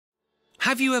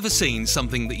Have you ever seen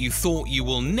something that you thought you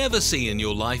will never see in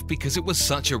your life because it was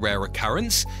such a rare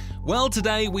occurrence? Well,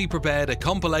 today we prepared a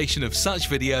compilation of such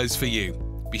videos for you.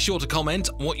 Be sure to comment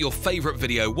what your favorite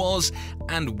video was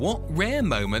and what rare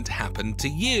moment happened to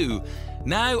you.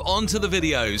 Now on to the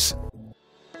videos.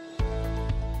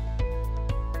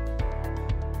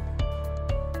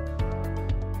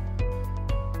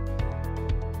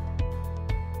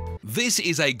 This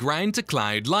is a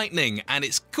ground-to-cloud lightning, and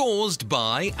it's caused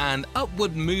by an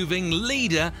upward-moving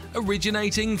leader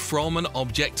originating from an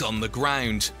object on the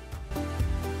ground.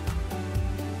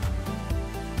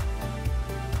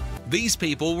 These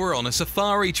people were on a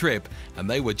safari trip, and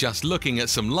they were just looking at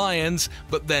some lions,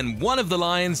 but then one of the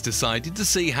lions decided to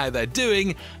see how they're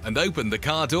doing and opened the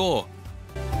car door.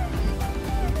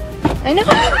 I know!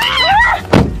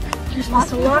 There's this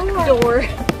locked door.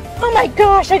 Oh my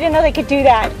gosh, I didn't know they could do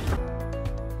that.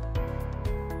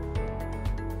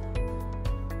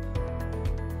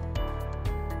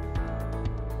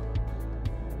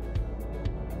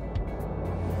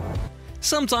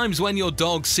 Sometimes when your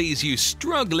dog sees you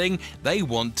struggling, they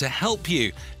want to help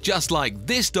you, just like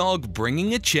this dog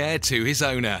bringing a chair to his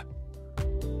owner.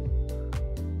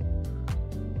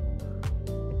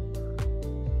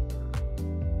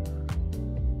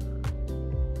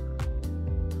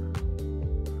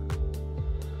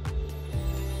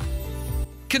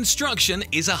 Construction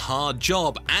is a hard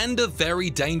job and a very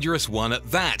dangerous one at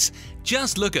that.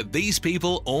 Just look at these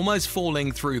people almost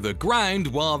falling through the ground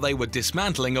while they were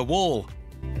dismantling a wall.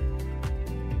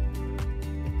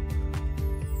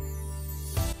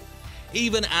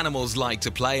 Even animals like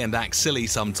to play and act silly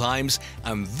sometimes,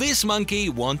 and this monkey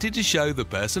wanted to show the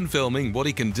person filming what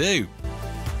he can do.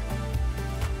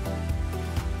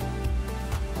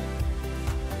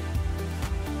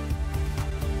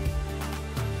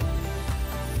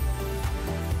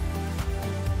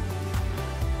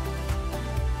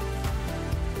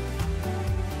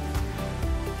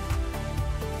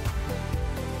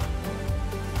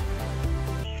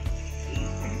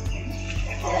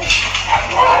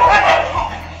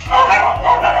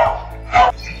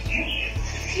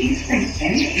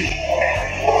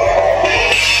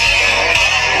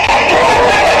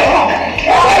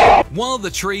 While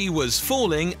the tree was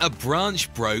falling, a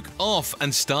branch broke off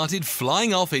and started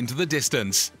flying off into the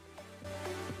distance.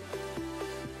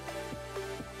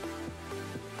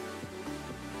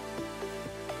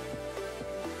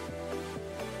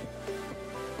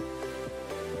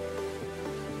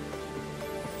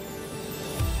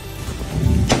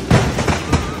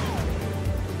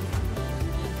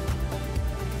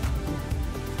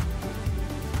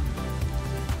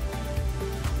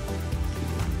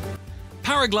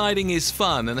 Paragliding is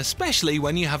fun, and especially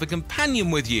when you have a companion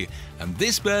with you, and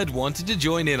this bird wanted to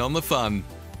join in on the fun.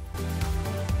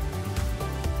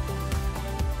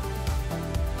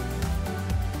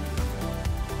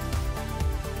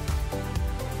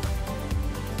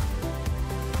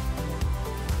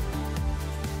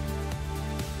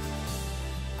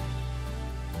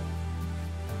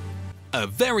 A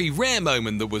very rare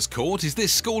moment that was caught is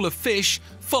this school of fish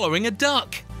following a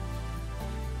duck.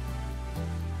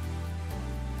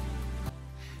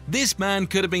 This man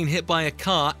could have been hit by a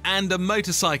car and a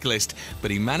motorcyclist,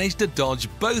 but he managed to dodge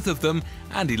both of them,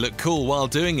 and he looked cool while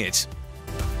doing it.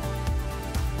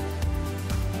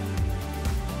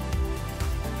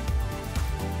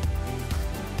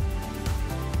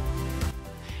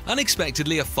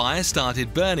 Unexpectedly, a fire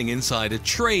started burning inside a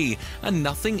tree, and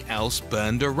nothing else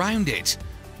burned around it.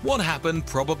 What happened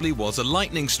probably was a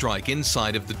lightning strike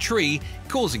inside of the tree,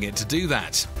 causing it to do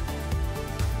that.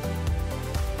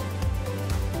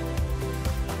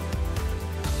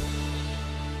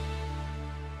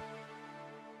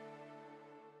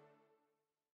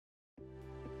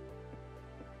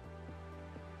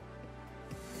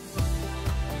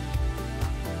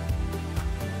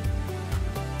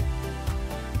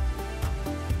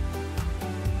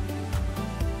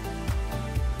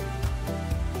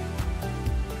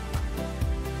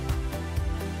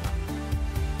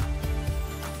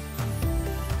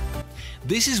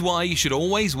 This is why you should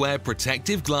always wear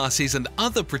protective glasses and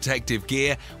other protective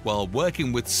gear while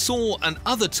working with saw and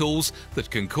other tools that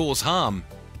can cause harm.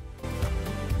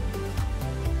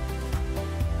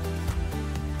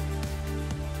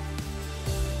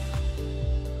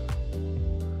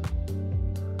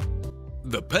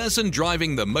 The person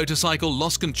driving the motorcycle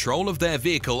lost control of their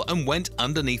vehicle and went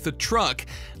underneath the truck.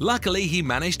 Luckily, he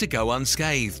managed to go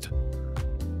unscathed.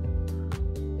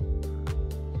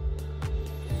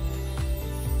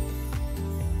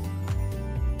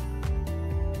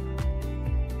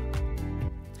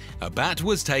 A bat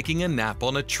was taking a nap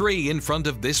on a tree in front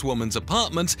of this woman's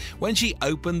apartment when she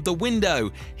opened the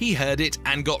window. He heard it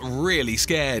and got really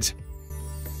scared.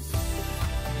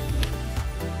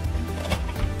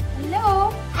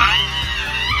 Hello?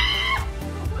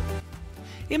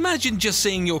 Imagine just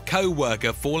seeing your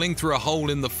co-worker falling through a hole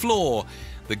in the floor.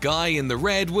 The guy in the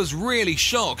red was really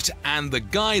shocked, and the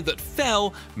guy that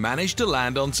fell managed to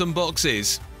land on some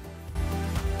boxes.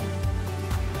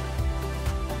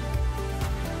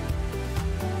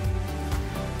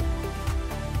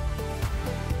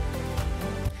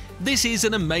 This is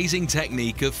an amazing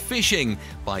technique of fishing.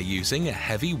 By using a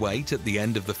heavy weight at the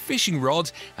end of the fishing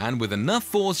rod, and with enough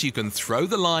force you can throw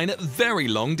the line at very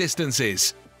long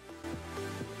distances.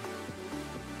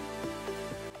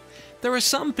 There are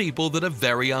some people that are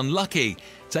very unlucky.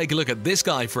 Take a look at this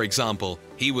guy, for example.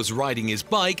 He was riding his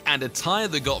bike and a tire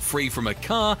that got free from a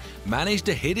car managed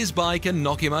to hit his bike and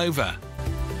knock him over.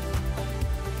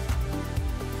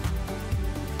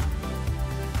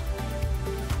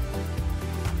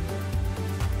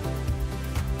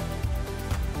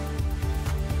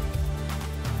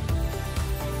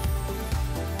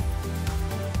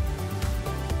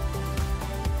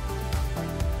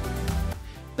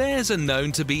 Bears are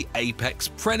known to be apex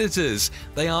predators.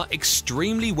 They are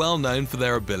extremely well known for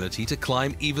their ability to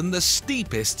climb even the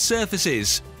steepest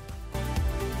surfaces.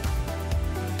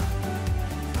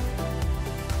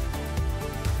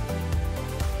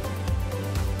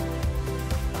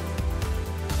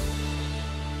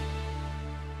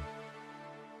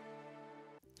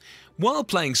 While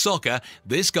playing soccer,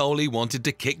 this goalie wanted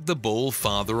to kick the ball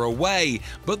farther away,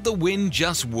 but the wind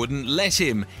just wouldn't let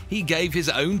him. He gave his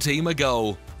own team a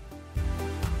goal.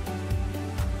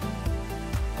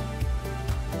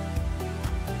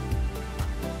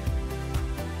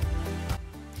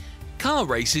 Car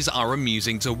races are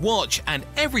amusing to watch, and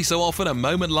every so often a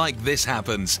moment like this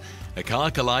happens. A car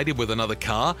collided with another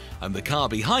car, and the car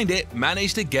behind it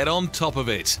managed to get on top of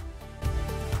it.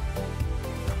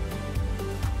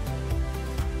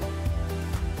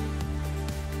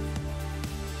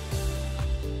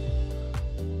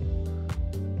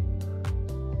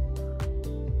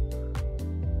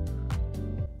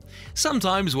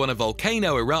 Sometimes when a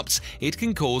volcano erupts, it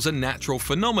can cause a natural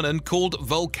phenomenon called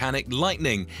volcanic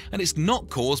lightning, and it's not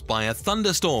caused by a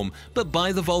thunderstorm, but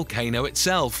by the volcano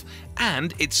itself,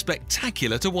 and it's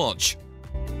spectacular to watch.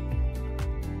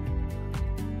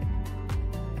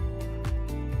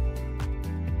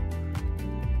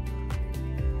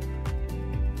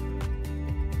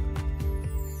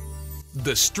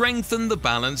 The strength and the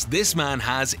balance this man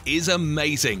has is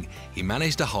amazing. He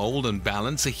managed to hold and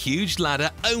balance a huge ladder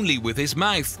only with his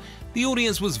mouth. The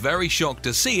audience was very shocked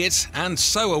to see it, and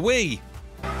so are we.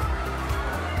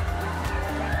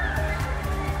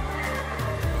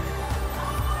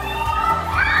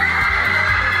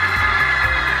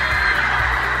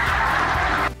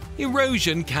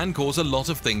 Erosion can cause a lot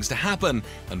of things to happen,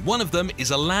 and one of them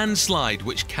is a landslide,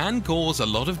 which can cause a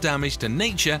lot of damage to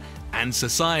nature and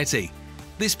society.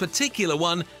 This particular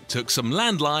one took some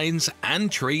landlines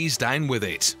and trees down with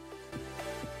it.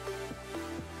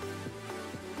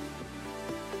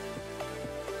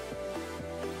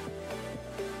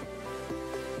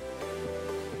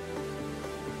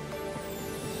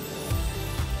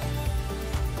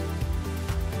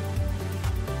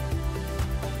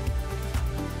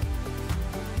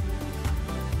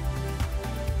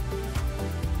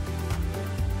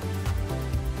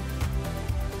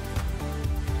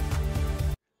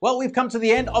 Well, we've come to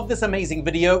the end of this amazing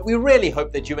video. We really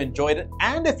hope that you enjoyed it,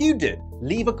 and if you did,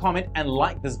 leave a comment and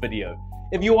like this video.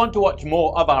 If you want to watch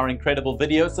more of our incredible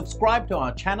videos, subscribe to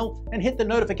our channel and hit the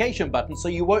notification button so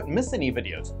you won't miss any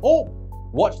videos, or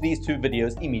watch these two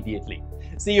videos immediately.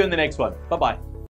 See you in the next one. Bye-bye.